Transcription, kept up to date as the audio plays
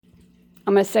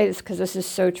I'm going to say this because this is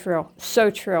so true. So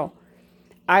true.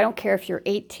 I don't care if you're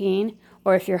 18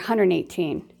 or if you're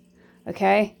 118.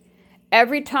 Okay?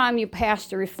 Every time you pass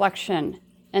the reflection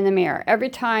in the mirror, every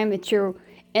time that you're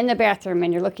in the bathroom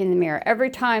and you're looking in the mirror, every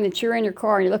time that you're in your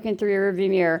car and you're looking through your rearview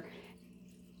mirror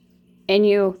and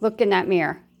you look in that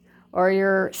mirror, or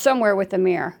you're somewhere with a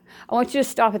mirror, I want you to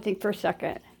stop and think for a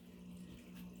second.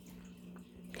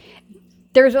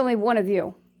 There's only one of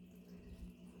you.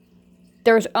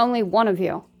 There's only one of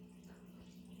you.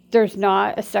 There's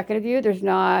not a second of you. There's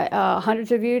not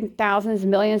hundreds of you, thousands,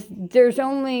 millions. There's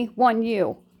only one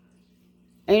you.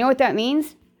 And you know what that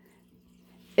means?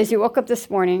 Is you woke up this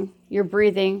morning, you're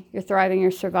breathing, you're thriving,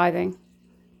 you're surviving.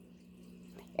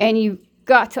 And you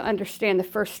got to understand the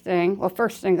first thing. Well,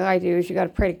 first thing that I do is you got to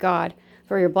pray to God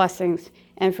for your blessings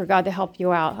and for God to help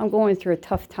you out. I'm going through a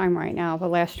tough time right now, the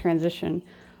last transition.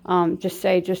 Just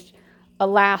a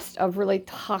last of really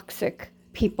toxic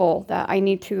people that I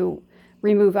need to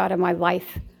remove out of my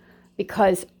life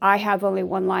because I have only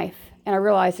one life. And I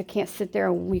realize I can't sit there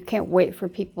and we can't wait for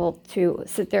people to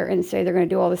sit there and say they're going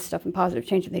to do all this stuff and positive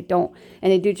change, and they don't.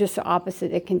 And they do just the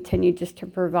opposite. They continue just to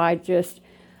provide just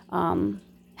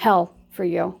hell for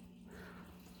you.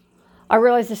 I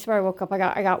realized this before I woke up. I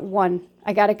got one.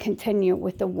 I got to continue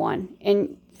with the one.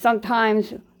 And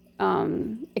sometimes,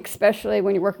 especially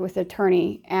when you're working with an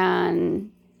attorney,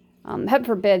 and heaven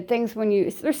forbid,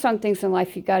 there's some things in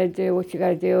life you got to do what you got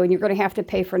to do, and you're going to have to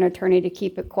pay for an attorney to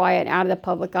keep it quiet, out of the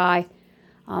public eye.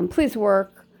 Please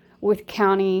work with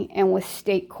county and with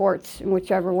state courts in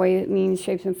whichever way it means,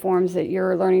 shapes, and forms that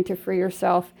you're learning to free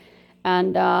yourself.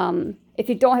 And if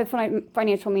you don't have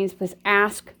financial means, please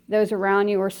ask those around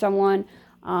you or someone.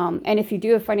 And if you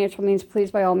do have financial means,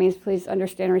 please, by all means, please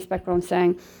understand and respect what I'm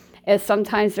saying. As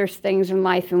sometimes there's things in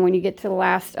life, and when you get to the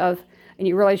last of, and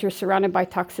you realize you're surrounded by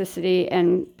toxicity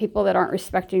and people that aren't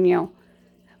respecting you,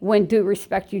 when due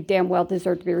respect, you damn well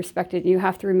deserve to be respected. You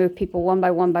have to remove people one by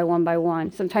one by one by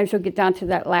one. Sometimes you'll get down to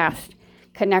that last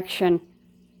connection.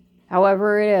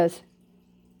 However it is,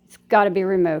 it's got to be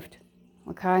removed,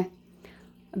 okay?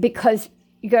 Because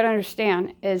you got to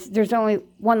understand is there's only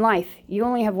one life. You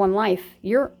only have one life.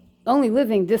 You're only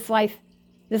living this life.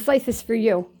 This life is for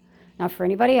you. Not for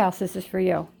anybody else. This is for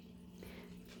you.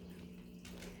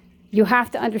 You have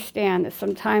to understand that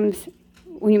sometimes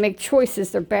when you make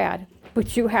choices, they're bad.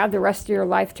 But you have the rest of your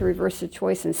life to reverse the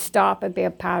choice and stop a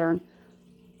bad pattern.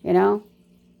 You know?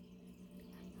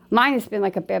 Mine has been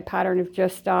like a bad pattern of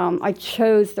just, I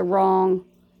chose the wrong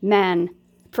men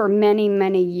for many,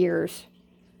 many years.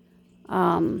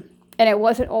 And it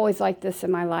wasn't always like this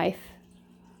in my life.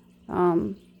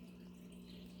 I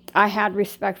had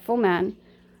respectful men,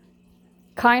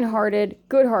 kind-hearted,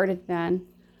 good-hearted men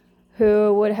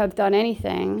who would have done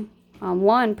anything.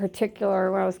 One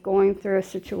particular, where I was going through a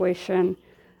situation,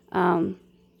 and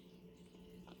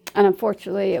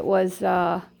unfortunately it was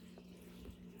an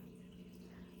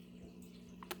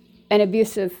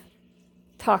abusive,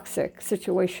 toxic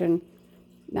situation.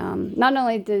 Not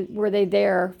only were they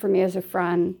there for me as a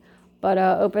friend, but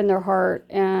opened their heart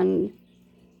and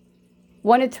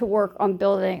wanted to work on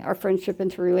building our friendship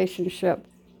into a relationship.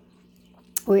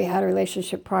 We had a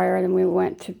relationship prior, and then we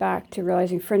went back to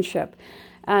realizing friendship.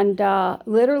 And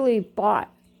literally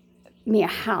bought me a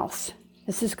house.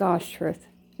 This is God's truth.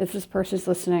 If this person's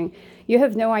listening, you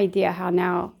have no idea how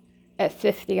now, at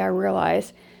 50, I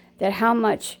realize that how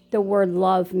much the word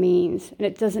love means. And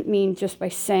it doesn't mean just by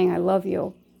saying I love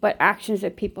you, but actions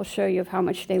that people show you of how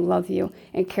much they love you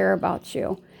and care about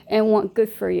you and want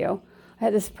good for you. I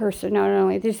had this person, not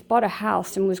only, they just bought a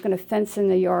house and was going to fence in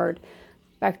the yard.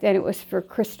 Back then it was for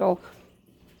Crystal.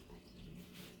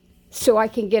 So I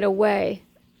can get away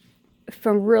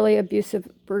from really abusive,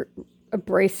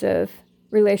 abrasive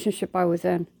relationship I was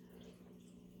in.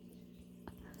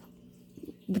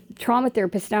 The trauma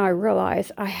therapist, now I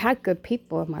realize I had good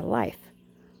people in my life.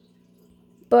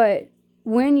 But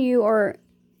when you are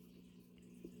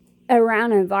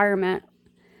around an environment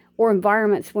or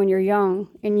environments when you're young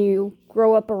and you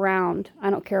grow up around, I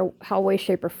don't care how, way,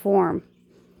 shape, or form.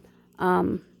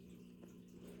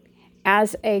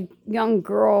 As a young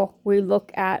girl, we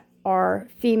look at our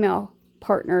female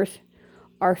partners,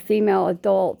 our female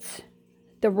adults,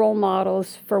 the role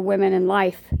models for women in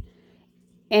life.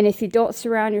 And if you don't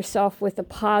surround yourself with a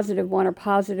positive one or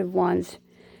positive ones,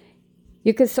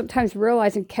 you can sometimes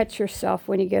realize and catch yourself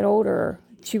when you get older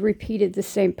that you repeated the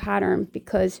same pattern,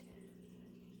 because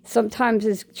sometimes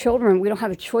as children, we don't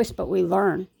have a choice, but we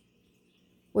learn.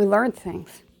 We learn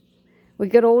things. We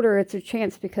get older, it's a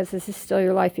chance, because this is still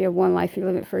your life. You have one life, you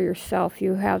live it for yourself.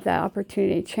 You have that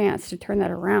opportunity, chance to turn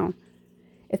that around.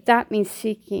 If that means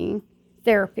seeking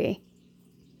therapy,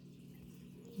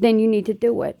 then you need to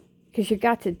do it, because you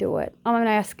got to do it. I'm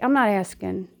not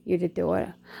asking you to do it.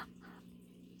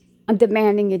 I'm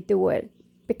demanding you do it,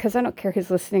 because I don't care who's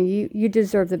listening. You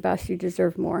deserve the best. You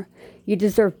deserve more. You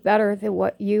deserve better than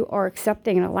what you are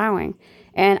accepting and allowing.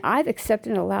 And I've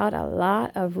accepted and allowed a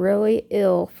lot of really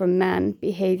ill from men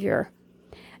behavior,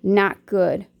 not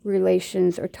good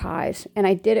relations or ties. And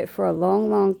I did it for a long,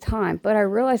 long time. But I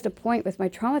realized a point with my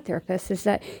trauma therapist is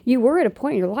that you were at a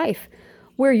point in your life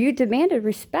where you demanded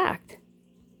respect.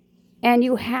 And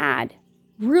you had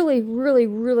really, really,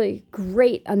 really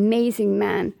great, amazing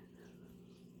men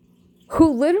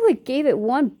who literally gave it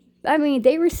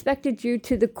they respected you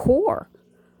to the core.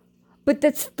 But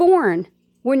that's foreign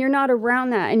when you're not around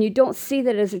that and you don't see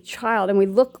that as a child. And we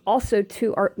look also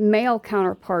to our male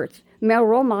counterparts, male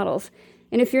role models.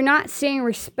 And if you're not seeing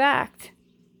respect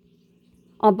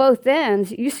on both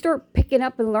ends, you start picking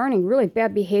up and learning really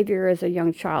bad behavior as a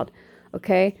young child,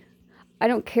 okay? I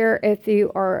don't care if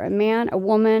you are a man, a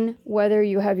woman, whether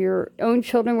you have your own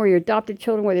children, or your adopted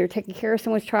children, whether you're taking care of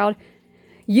someone's child.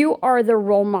 You are the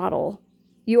role model.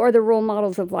 You are the role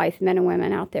models of life, men and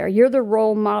women out there. You're the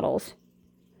role models.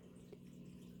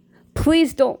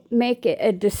 Please don't make it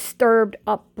a disturbed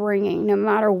upbringing, no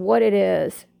matter what it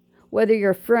is. Whether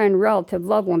you're a friend, relative,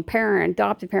 loved one, parent,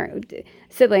 adopted parent,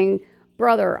 sibling,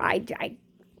 brother,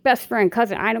 best friend,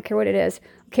 cousin, I don't care what it is.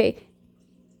 Okay,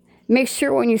 make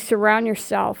sure when you surround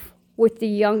yourself with the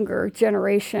younger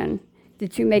generation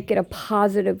that you make it a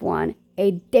positive one,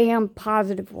 a damn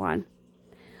positive one.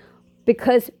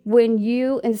 Because when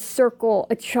you encircle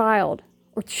a child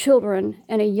or children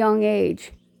at a young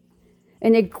age,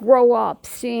 and they grow up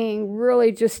seeing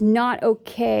really just not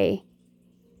okay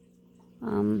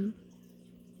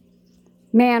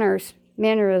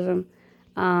mannerism,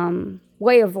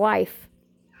 way of life,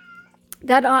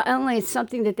 that not only is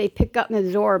something that they pick up and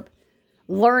absorb,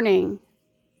 learning,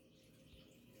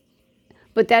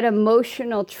 but that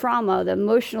emotional trauma, the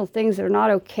emotional things that are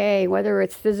not okay, whether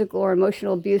it's physical or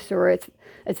emotional abuse, or it's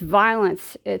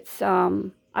violence, it's I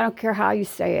don't care how you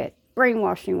say it,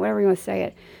 brainwashing, whatever you want to say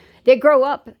it. They grow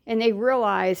up and they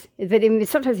realize that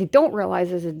sometimes they don't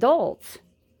realize as adults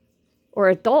or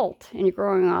adult and you're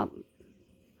growing up,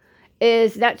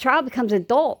 is that child becomes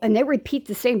adult and they repeat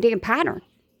the same damn pattern.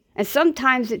 And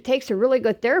sometimes it takes a really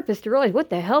good therapist to realize what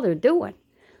the hell they're doing.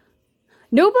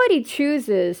 Nobody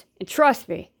chooses, and trust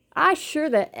me, I sure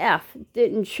the F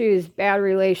didn't choose bad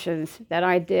relations that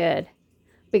I did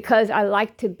because I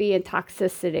like to be in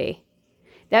toxicity.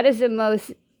 That is the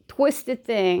most twisted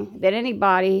thing that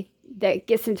anybody that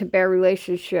gets into bad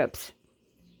relationships,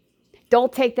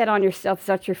 don't take that on yourself. It's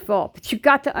not your fault. But you've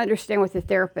got to understand with the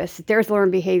therapist, there's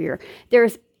learned behavior.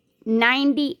 There's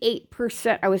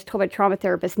 98%, I was told by trauma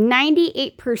therapists,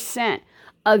 98%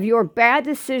 of your bad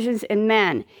decisions in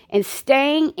men and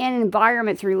staying in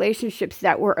environments, relationships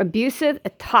that were abusive,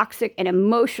 toxic, and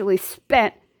emotionally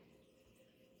spent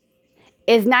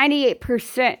is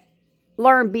 98%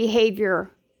 learned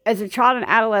behavior as a child and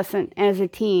adolescent and as a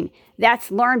teen.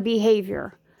 That's learned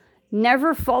behavior.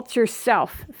 Never fault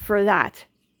yourself for that.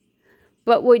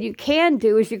 But what you can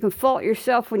do is you can fault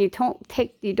yourself when you don't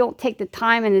take the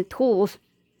time and the tools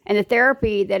and the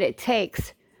therapy that it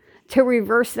takes to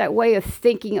reverse that way of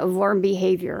thinking of learned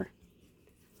behavior.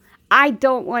 I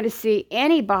don't want to see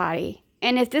anybody,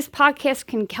 and if this podcast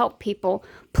can help people,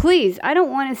 please, I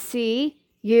don't want to see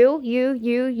you,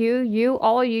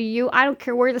 all you, I don't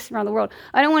care where you listen around the world.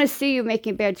 I don't want to see you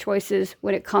making bad choices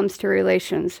when it comes to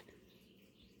relations.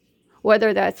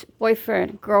 Whether that's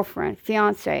boyfriend, girlfriend,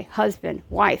 fiance, husband,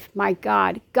 wife. My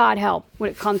God, God help when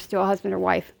it comes to a husband or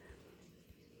wife.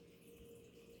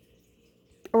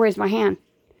 I'll raise my hand.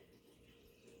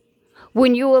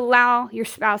 When you allow your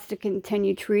spouse to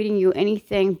continue treating you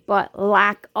anything but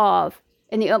lack of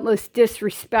and the utmost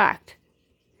disrespect,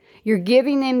 you're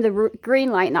giving them the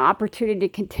green light and the opportunity to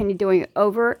continue doing it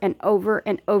over and over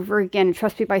and over again. And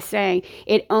trust me by saying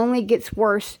it only gets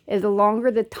worse as the longer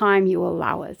the time you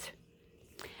allow it.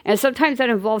 And sometimes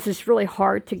that involves, it's really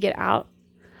hard to get out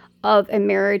of a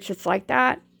marriage that's like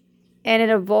that. And it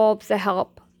involves the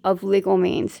help of legal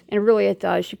means. And really it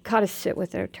does. You've got to sit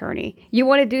with an attorney. You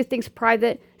want to do things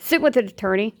private? Sit with an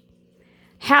attorney.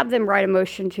 Have them write a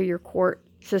motion to your court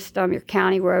system, your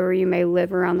county, wherever you may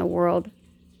live around the world.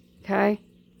 Okay?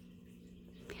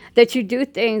 That you do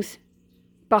things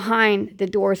behind the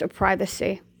doors of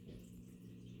privacy.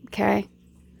 Okay?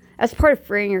 That's part of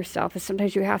freeing yourself, is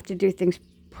sometimes you have to do things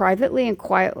privately and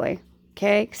quietly.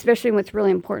 Okay? Especially when it's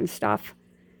really important stuff.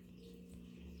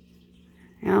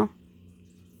 You know?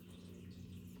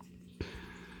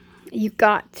 You've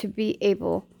got to be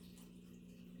able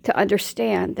to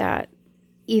understand that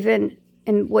even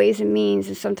and ways and means.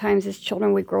 And sometimes as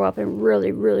children, we grow up in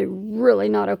really, really, really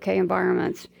not okay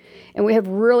environments. And we have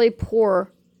really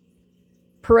poor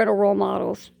parental role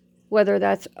models, whether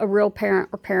that's a real parent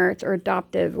or parents or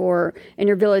adoptive or in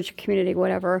your village community,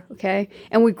 whatever, okay?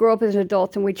 And we grow up as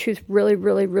adults and we choose really,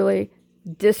 really, really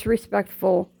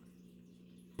disrespectful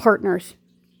partners,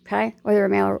 okay? Whether a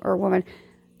male or a woman.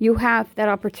 You have that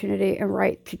opportunity and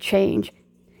right to change.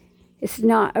 It's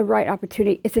not a right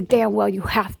opportunity. It's a damn well you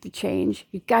have to change.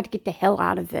 You've got to get the hell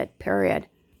out of it, period.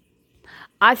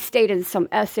 I've stayed in some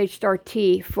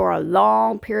SHRT for a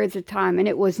long periods of time, and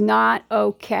it was not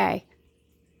okay.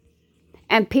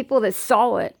 And people that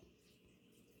saw it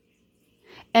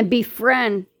and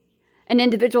befriend an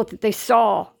individual that they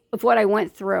saw of what I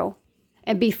went through,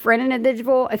 and befriend an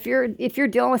individual, if you're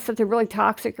dealing with something really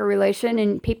toxic or relation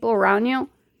and people around you,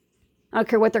 I don't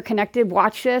care what they're connected,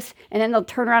 watch this, and then they'll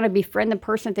turn around and befriend the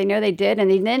person that they know they did, and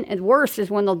then and worse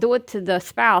is when they'll do it to the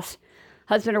spouse,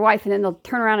 husband or wife, and then they'll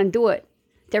turn around and do it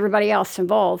to everybody else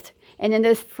involved. And then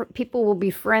those people will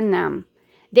befriend them.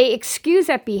 They excuse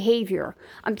that behavior.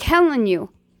 I'm telling you,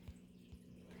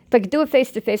 if I could do it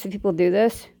face-to-face and people do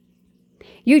this,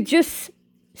 you just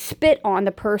spit on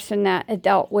the person that had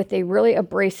dealt with a really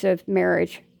abrasive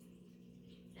marriage.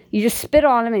 You just spit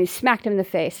on them and you smacked them in the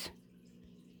face.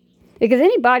 Because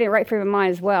anybody in right frame of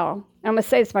mind as well, and I'm going to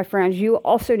say this, my friends, you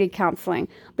also need counseling.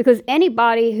 Because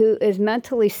anybody who is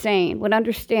mentally sane would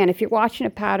understand if you're watching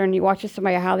a pattern, you're watching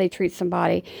somebody, how they treat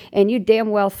somebody, and you damn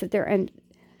well sit there and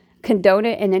condone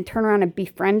it and then turn around and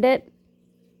befriend it.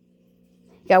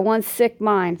 You got one sick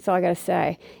mind, that's all I got to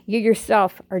say. You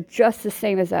yourself are just the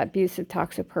same as that abusive,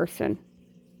 toxic person.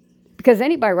 Because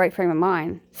anybody right frame of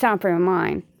mind, sound frame of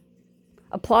mind,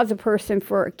 applauds a person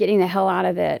for getting the hell out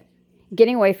of it,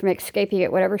 getting away from it, escaping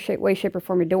it, whatever way, shape, or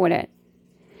form you're doing it.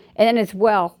 And then as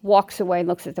well, walks away and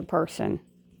looks at the person.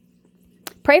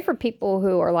 Pray for people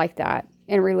who are like that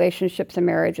in relationships and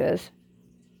marriages.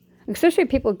 Especially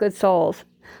people with good souls.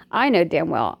 I know damn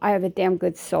well I have a damn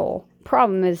good soul.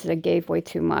 Problem is I gave way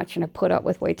too much and I put up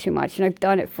with way too much. And I've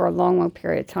done it for a long, long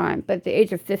period of time. But at the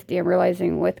age of 50, I'm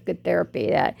realizing with good therapy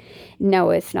that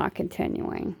no, it's not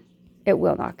continuing. It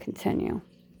will not continue.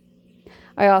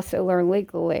 I also learned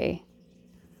legally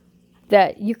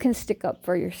that you can stick up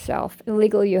for yourself.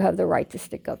 Legally, you have the right to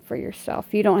stick up for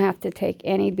yourself. You don't have to take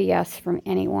any BS from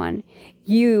anyone.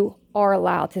 You are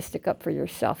allowed to stick up for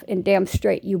yourself. And damn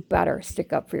straight, you better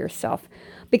stick up for yourself.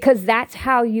 Because that's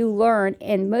how you learn.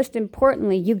 And most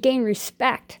importantly, you gain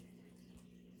respect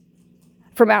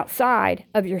from outside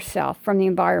of yourself, from the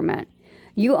environment.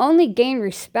 You only gain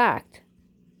respect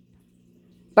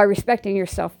by respecting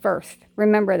yourself first.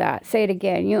 Remember that. Say it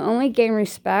again. You only gain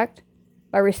respect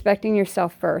by respecting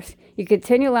yourself first. You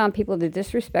continue allowing people to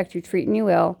disrespect you, treating you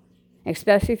ill,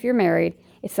 especially if you're married.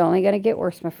 It's only going to get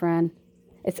worse, my friend.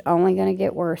 It's only going to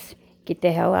get worse. Get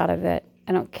the hell out of it.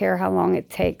 I don't care how long it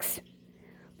takes.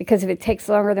 Because if it takes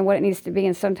longer than what it needs to be,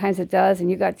 and sometimes it does,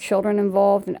 and you got children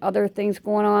involved and other things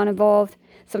going on involved,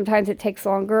 sometimes it takes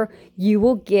longer, you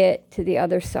will get to the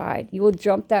other side. You will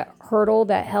jump that hurdle,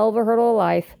 that hell of a hurdle of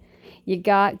life. You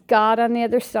got God on the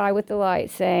other side with the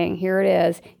light saying, here it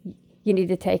is. You need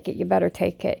to take it. You better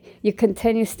take it. You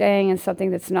continue staying in something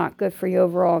that's not good for you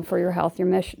overall and for your health, your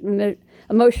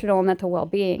emotional and mental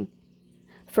well-being,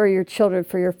 for your children,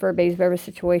 for your fur babies, whatever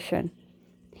situation.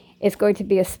 It's going to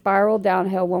be a spiral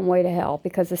downhill one way to hell,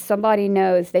 because if somebody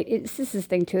knows, this is the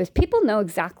thing too, is people know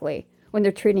exactly when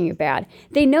they're treating you bad.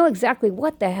 They know exactly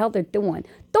what the hell they're doing.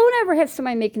 Don't ever have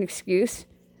somebody make an excuse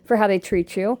for how they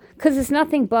treat you, because it's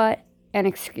nothing but an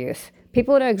excuse.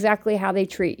 People know exactly how they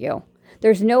treat you.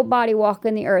 There's nobody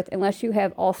walking the earth unless you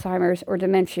have Alzheimer's or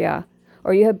dementia,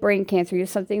 or you have brain cancer, you have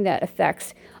something that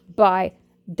affects, by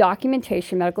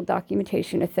documentation, medical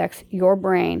documentation, affects your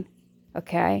brain,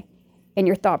 okay? And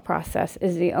your thought process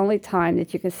is the only time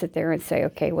that you can sit there and say,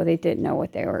 okay, well, they didn't know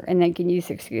what they were, and they can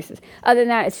use excuses. Other than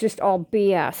that, it's just all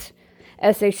BS.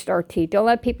 SH*T. Don't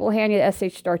let people hand you the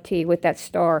SH*T with that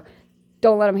star.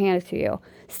 Don't let them hand it to you.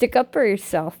 Stick up for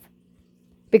yourself,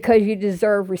 because you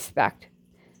deserve respect.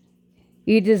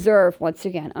 You deserve, once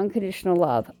again, unconditional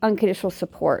love, unconditional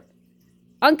support,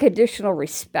 unconditional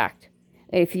respect.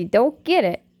 And if you don't get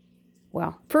it,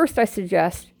 well, first I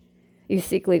suggest you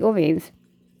seek legal means,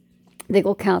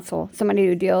 legal counsel, somebody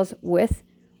who deals with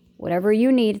whatever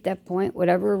you need at that point,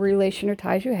 whatever relation or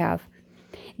ties you have.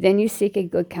 Then you seek a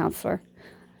good counselor.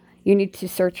 You need to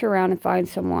search around and find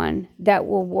someone that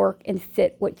will work and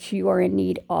fit what you are in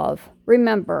need of.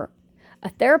 Remember, a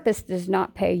therapist does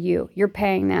not pay you. You're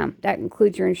paying them. That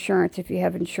includes your insurance, if you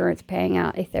have insurance, paying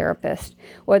out a therapist,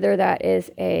 whether that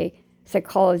is a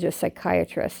psychologist,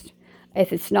 psychiatrist,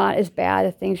 If it's not as bad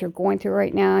as things you're going through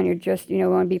right now and you're just,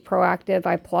 want to be proactive,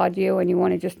 I applaud you, and you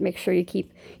want to just make sure you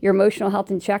keep your emotional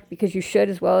health in check, because you should,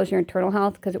 as well as your internal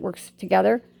health, because it works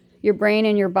together. Your brain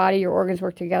and your body, your organs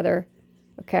work together,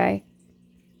 okay?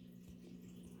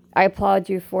 I applaud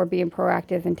you for being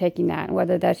proactive and taking that, and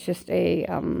whether that's just a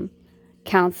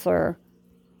counselor,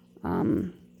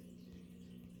 I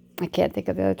can't think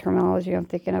of the other terminology I'm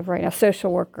thinking of right now,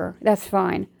 social worker, that's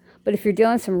fine. But if you're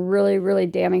dealing with some really, really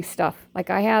damning stuff, like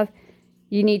I have,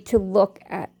 you need to look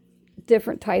at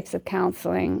different types of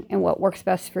counseling and what works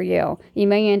best for you. You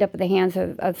may end up in the hands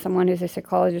of someone who's a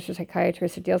psychologist or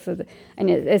psychiatrist who deals with, and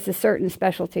it's a certain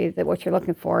specialty that what you're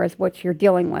looking for is what you're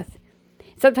dealing with.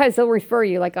 Sometimes they'll refer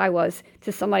you, like I was,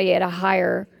 to somebody at a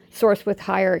higher source with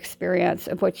higher experience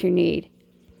of what you need.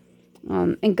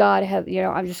 And God have,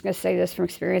 I'm just going to say this from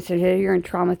experience. If you're in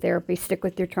trauma therapy, stick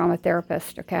with your trauma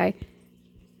therapist, okay?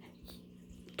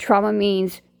 Trauma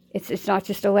means, it's not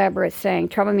just elaborate saying.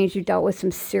 Trauma means you dealt with some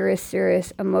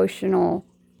serious emotional,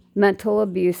 mental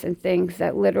abuse and things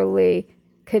that literally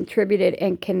contributed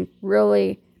and can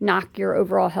really knock your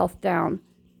overall health down.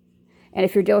 And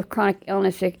if you're dealing with chronic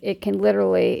illness, it can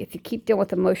literally, if you keep dealing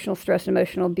with emotional stress,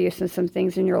 emotional abuse, and some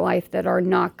things in your life that are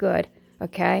not good,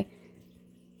 okay?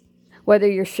 Whether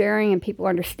you're sharing and people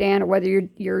understand, or whether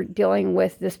you're dealing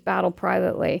with this battle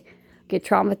privately, get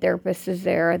trauma therapists is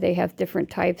there. They have different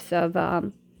types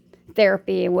of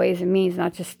therapy and ways and means,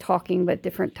 not just talking, but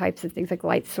different types of things like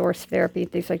light source therapy,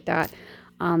 things like that,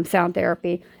 sound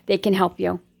therapy. They can help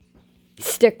you.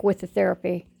 Stick with the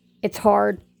therapy. It's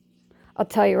hard. I'll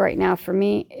tell you right now, for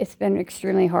me, it's been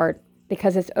extremely hard,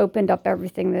 because it's opened up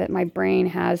everything that my brain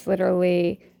has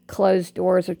literally closed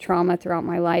doors of trauma throughout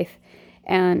my life.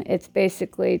 And it's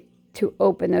basically to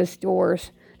open those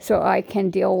doors so I can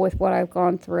deal with what I've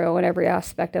gone through in every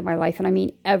aspect of my life. And I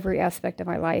mean every aspect of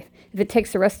my life. If it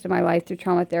takes the rest of my life through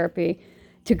trauma therapy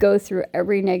to go through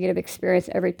every negative experience,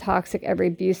 every toxic, every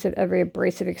abusive, every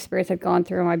abrasive experience I've gone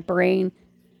through, my brain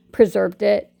preserved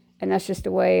it. And that's just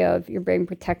a way of your brain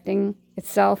protecting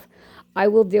itself. I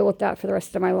will deal with that for the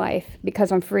rest of my life,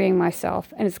 because I'm freeing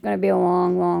myself. And it's going to be a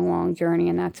long journey,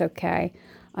 and that's okay.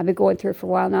 I've been going through it for a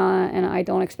while now, and I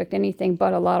don't expect anything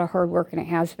but a lot of hard work, and it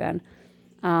has been.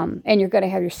 And you're going to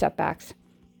have your setbacks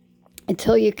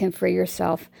until you can free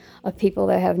yourself of people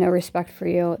that have no respect for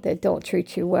you, that don't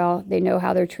treat you well. They know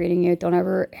how they're treating you. Don't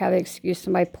ever have an excuse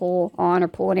somebody pull on or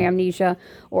pull an amnesia,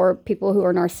 or people who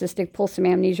are narcissistic pull some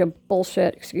amnesia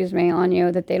bullshit, on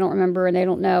you that they don't remember and they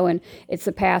don't know, and it's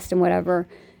the past and whatever.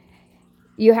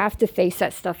 You have to face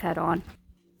that stuff head on.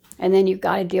 And then you've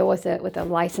got to deal with it with a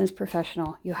licensed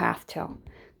professional. You have to,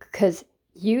 because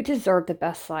you deserve the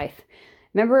best life.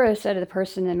 Remember I said to the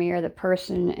person in the mirror, the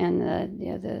person and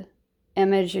the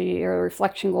image of your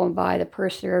reflection going by, the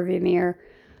person in your mirror,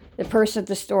 the person at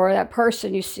the store, that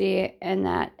person you see in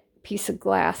that piece of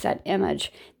glass, that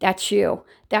image, that's you.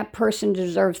 That person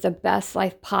deserves the best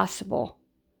life possible.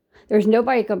 There's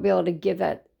nobody going to be able to give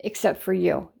that except for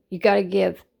you. You got to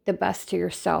give the best to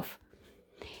yourself.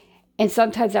 And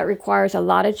sometimes that requires a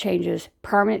lot of changes,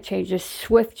 permanent changes,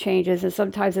 swift changes, and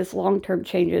sometimes it's long-term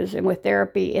changes. And with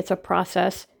therapy, it's a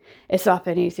process. It's not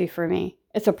been easy for me.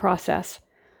 It's a process.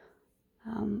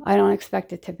 I don't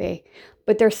expect it to be.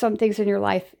 But there's some things in your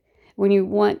life when you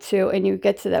want to, and you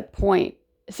get to that point,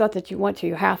 it's not that you want to,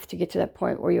 you have to get to that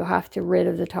point where you have to rid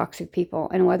of the toxic people.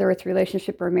 And whether it's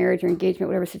relationship or marriage or engagement,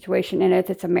 whatever situation, and if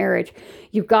it's a marriage,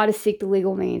 you've got to seek the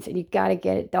legal means, and you've got to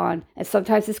get it done. And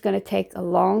sometimes it's going to take a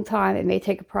long time. It may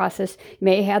take a process. You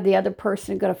may have the other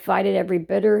person going to fight it every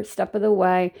bitter step of the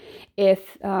way.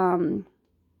 If, there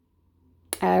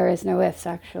is no ifs,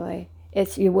 actually.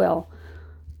 It's, you will.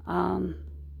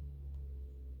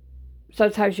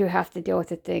 Sometimes you have to deal with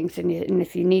the things, and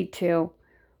if you need to,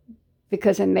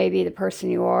 because it may be the person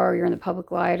you are, or you're in the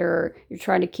public light, or you're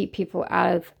trying to keep people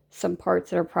out of some parts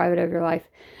that are private of your life,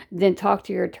 then talk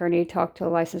to your attorney, talk to a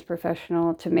licensed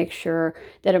professional to make sure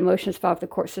that emotions fall off the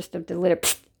court system to let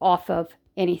it off of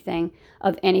anything,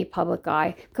 of any public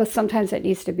eye, because sometimes that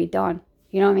needs to be done.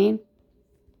 You know what I mean?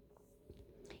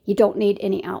 You don't need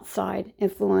any outside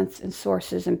influence and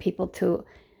sources and people to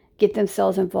get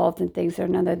themselves involved in things that are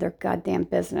none of their goddamn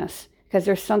business. Because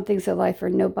there's some things in life are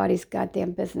nobody's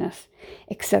goddamn business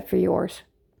except for yours,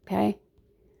 okay?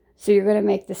 So you're going to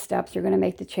make the steps. You're going to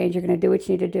make the change. You're going to do what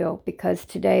you need to do, because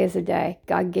today is a day.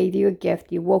 God gave you a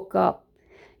gift. You woke up.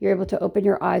 You're able to open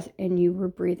your eyes, and you were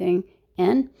breathing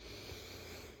in.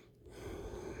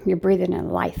 You're breathing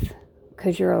in life,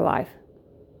 because you're alive.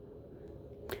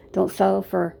 Don't settle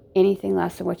for anything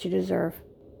less than what you deserve.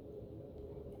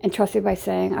 And trust me by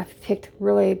saying I've picked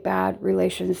really bad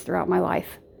relations throughout my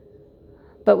life.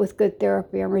 But with good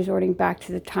therapy, I'm resorting back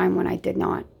to the time when I did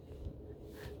not.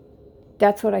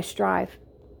 That's what I strive.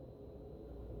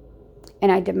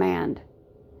 And I demand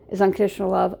is unconditional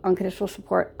love, unconditional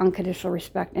support, unconditional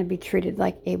respect, and be treated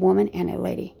like a woman and a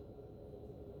lady.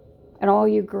 And all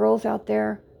you girls out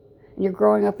there, and you're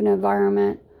growing up in an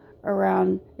environment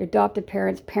around your adopted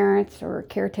parents or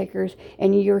caretakers,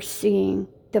 and you're seeing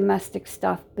domestic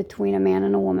stuff between a man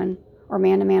and a woman, or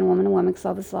man to man, woman to woman, because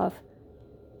love is love.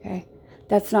 Okay?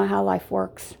 That's not how life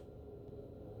works.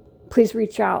 Please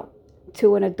reach out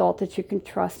to an adult that you can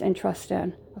trust and trust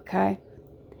in. Okay?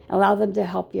 Allow them to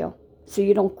help you, so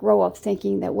you don't grow up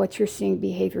thinking that what you're seeing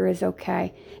behavior is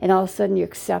okay, and all of a sudden you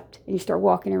accept and you start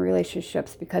walking in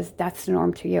relationships because that's the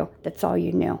norm to you. That's all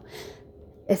you knew.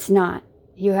 It's not.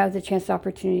 You have the chance,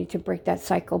 opportunity to break that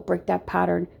cycle, break that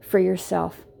pattern for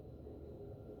yourself,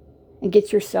 and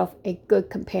get yourself a good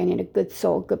companion, a good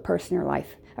soul, a good person in your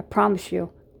life. I promise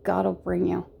you, God will bring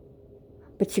you.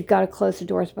 But you've got to close the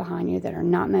doors behind you that are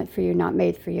not meant for you, not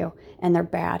made for you, and they're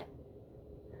bad.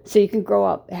 So you can grow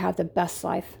up and have the best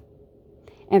life.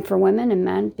 And for women and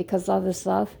men, because love is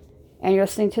love, and you're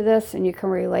listening to this and you can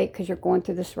relate because you're going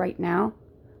through this right now,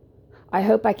 I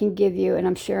hope I can give you, and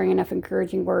I'm sharing enough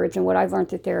encouraging words and what I've learned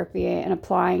through therapy and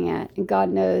applying it, and God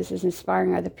knows is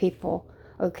inspiring other people.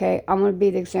 Okay, I'm going to be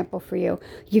the example for you.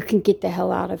 You can get the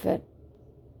hell out of it.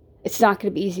 It's not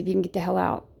going to be easy, but you can get the hell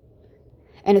out.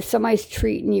 And if somebody's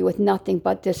treating you with nothing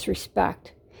but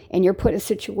disrespect, and you're put in a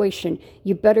situation,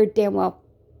 you better damn well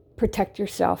protect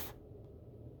yourself.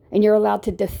 And you're allowed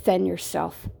to defend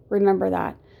yourself. Remember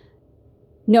that.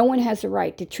 No one has the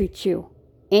right to treat you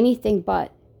anything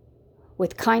but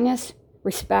with kindness,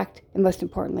 respect, and most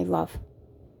importantly, love.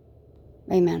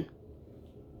 Amen.